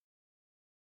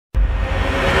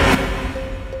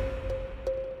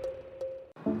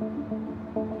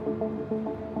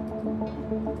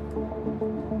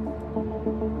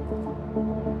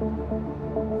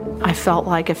 I felt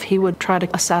like if he would try to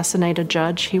assassinate a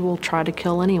judge, he will try to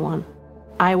kill anyone.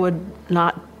 I would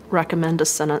not recommend a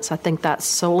sentence. I think that's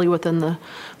solely within the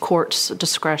court's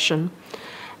discretion.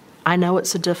 I know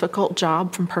it's a difficult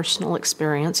job from personal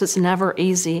experience. It's never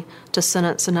easy to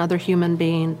sentence another human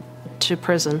being to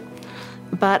prison.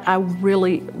 But I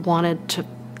really wanted to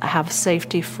have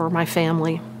safety for my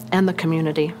family and the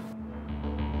community.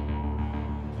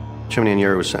 Chimene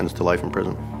Onyeri was sentenced to life in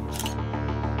prison.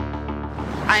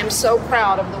 I am so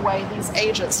proud of the way these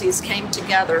agencies came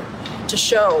together to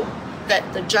show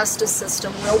that the justice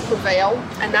system will prevail,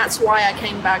 and that's why I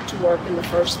came back to work in the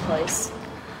first place.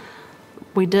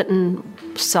 We didn't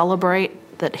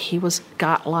celebrate that he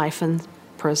got life in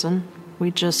prison.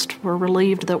 We just were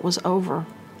relieved that it was over.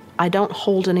 I don't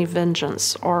hold any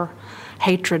vengeance or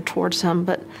hatred towards him,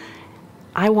 but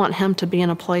I want him to be in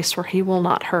a place where he will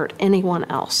not hurt anyone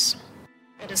else.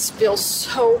 It just feels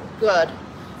so good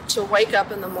to wake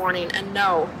up in the morning and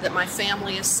know that my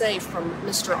family is safe from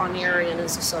Mr. Onyeri and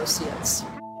his associates.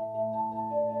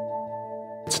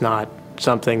 It's not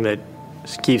something that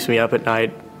keeps me up at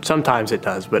night. Sometimes it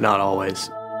does, but not always.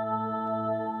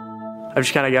 I've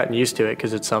just kind of gotten used to it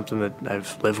because it's something that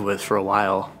I've lived with for a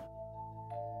while.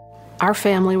 Our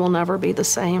family will never be the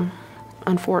same.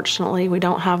 Unfortunately, we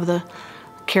don't have the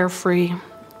carefree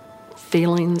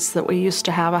feelings that we used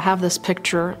to have. I have this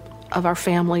picture of our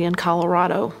family in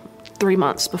Colorado 3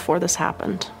 months before this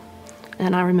happened.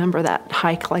 And I remember that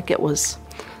hike like it was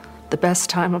the best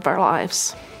time of our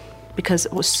lives because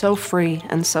it was so free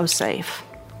and so safe.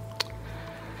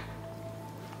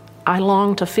 I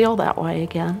long to feel that way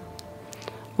again.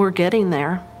 We're getting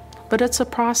there, but it's a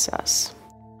process.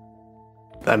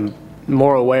 I'm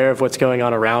more aware of what's going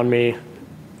on around me,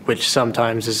 which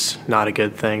sometimes is not a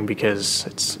good thing because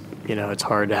it's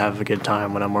hard to have a good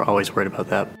time when I'm always worried about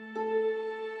that.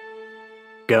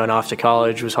 Going off to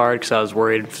college was hard because I was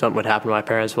worried something would happen to my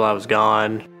parents while I was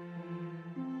gone.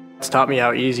 It's taught me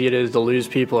how easy it is to lose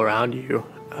people around you,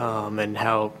 and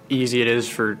how easy it is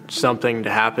for something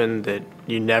to happen that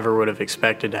you never would have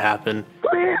expected to happen.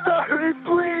 Please, Ari,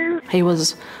 please. He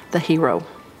was the hero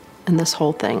in this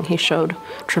whole thing. He showed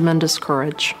tremendous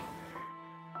courage.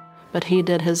 But he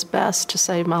did his best to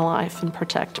save my life and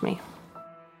protect me.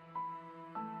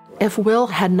 If Will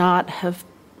had not have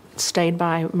stayed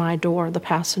by my door, the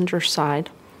passenger side,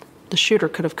 the shooter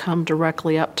could have come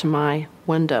directly up to my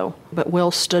window. But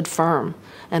Will stood firm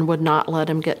and would not let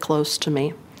him get close to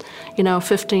me. You know, a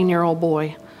 15-year-old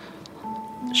boy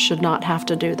should not have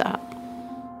to do that.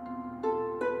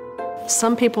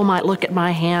 Some people might look at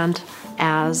my hand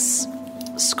as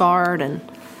scarred and,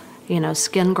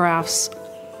 skin grafts,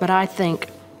 but I think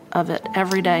of it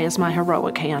every day as my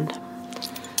heroic hand.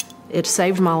 It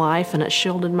saved my life and it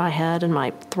shielded my head and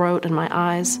my throat and my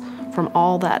eyes from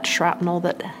all that shrapnel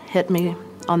that hit me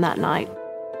on that night.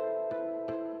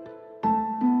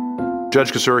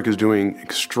 Judge Kocurek is doing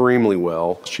extremely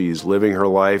well. She's living her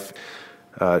life.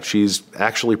 She's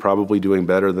actually probably doing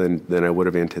better than I would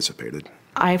have anticipated.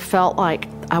 I felt like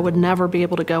I would never be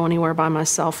able to go anywhere by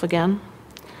myself again.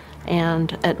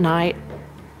 And at night,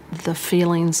 the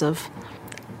feelings of,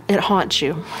 it haunts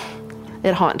you.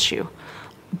 It haunts you.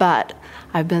 But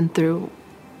I've been through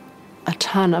a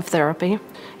ton of therapy.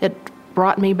 It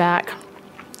brought me back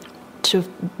to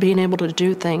being able to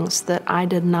do things that I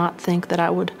did not think that I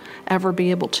would ever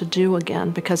be able to do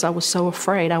again because I was so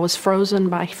afraid. I was frozen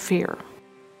by fear.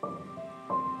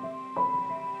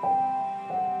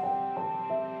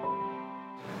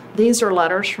 These are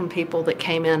letters from people that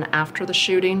came in after the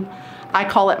shooting. I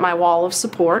call it my wall of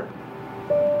support.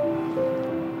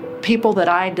 People that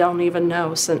I don't even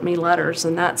know sent me letters,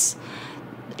 and that's,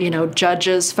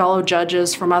 judges, fellow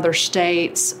judges from other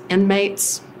states,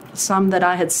 inmates, some that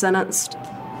I had sentenced.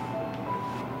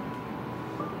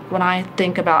 When I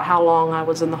think about how long I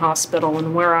was in the hospital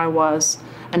and where I was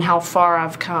and how far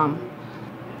I've come,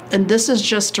 and this is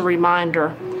just a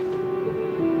reminder,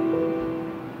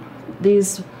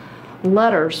 these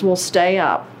letters will stay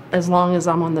up as long as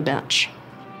I'm on the bench.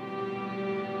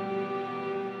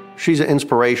 She's an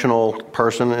inspirational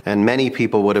person, and many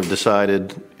people would have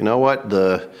decided, you know what,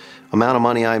 the amount of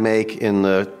money I make in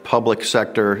the public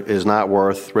sector is not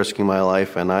worth risking my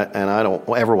life, and I don't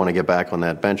ever want to get back on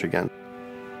that bench again.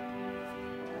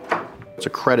 It's a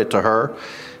credit to her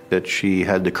that she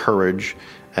had the courage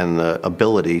and the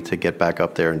ability to get back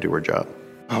up there and do her job.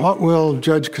 What will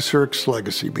Judge Kocurek's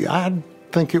legacy be? I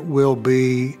think it will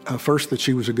be, first, that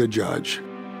she was a good judge.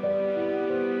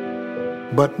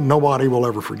 But nobody will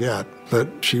ever forget that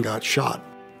she got shot.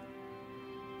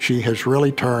 She has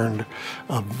really turned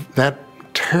that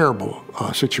terrible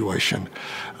situation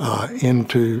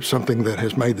into something that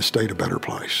has made the state a better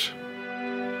place.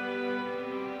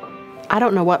 I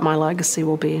don't know what my legacy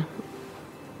will be,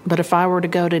 but if I were to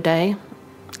go today,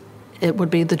 it would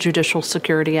be the Judicial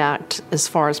Security Act as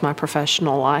far as my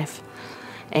professional life.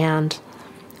 And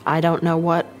I don't know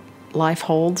what life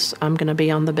holds. I'm going to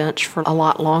be on the bench for a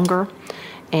lot longer,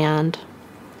 and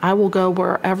I will go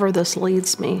wherever this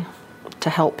leads me to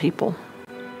help people.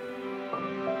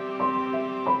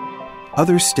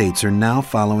 Other states are now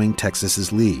following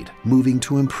Texas's lead, moving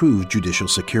to improve judicial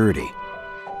security.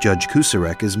 Judge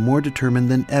Kocurek is more determined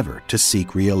than ever to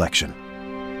seek re-election.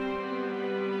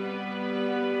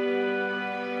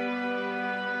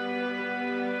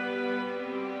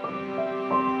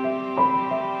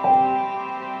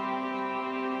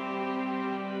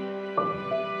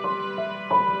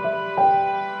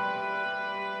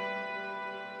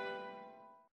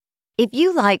 If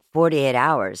you like 48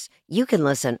 Hours, you can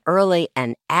listen early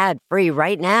and ad-free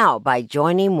right now by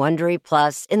joining Wondery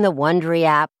Plus in the Wondery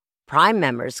app. Prime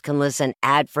members can listen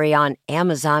ad-free on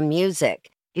Amazon Music.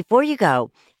 Before you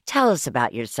go, tell us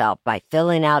about yourself by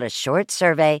filling out a short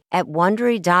survey at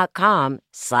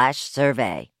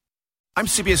Wondery.com/survey. I'm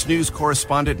CBS News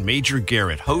correspondent Major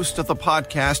Garrett, host of the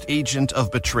podcast Agent of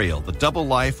Betrayal, The Double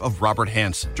Life of Robert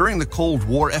Hanssen. During the Cold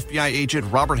War, FBI agent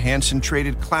Robert Hanssen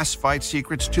traded classified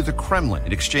secrets to the Kremlin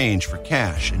in exchange for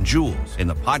cash and jewels. In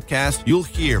the podcast, you'll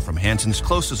hear from Hanssen's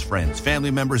closest friends, family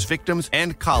members, victims,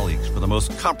 and colleagues for the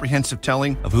most comprehensive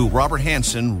telling of who Robert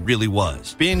Hanssen really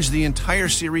was. Binge the entire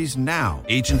series now.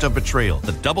 Agent of Betrayal,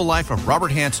 The Double Life of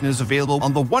Robert Hanssen is available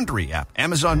on the Wondery app,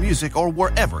 Amazon Music, or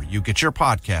wherever you get your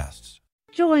podcasts.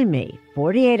 Join me,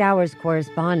 48 Hours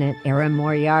correspondent Erin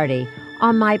Moriarty,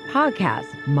 on my podcast,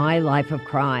 My Life of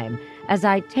Crime, as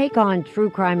I take on true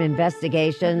crime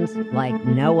investigations like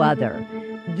no other.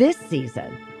 This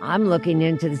season, I'm looking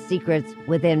into the secrets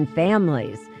within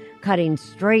families, cutting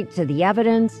straight to the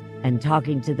evidence and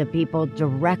talking to the people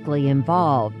directly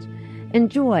involved.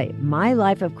 Enjoy My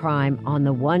Life of Crime on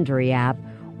the Wondery app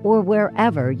or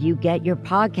wherever you get your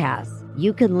podcasts.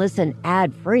 You can listen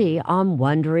ad-free on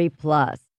Wondery Plus.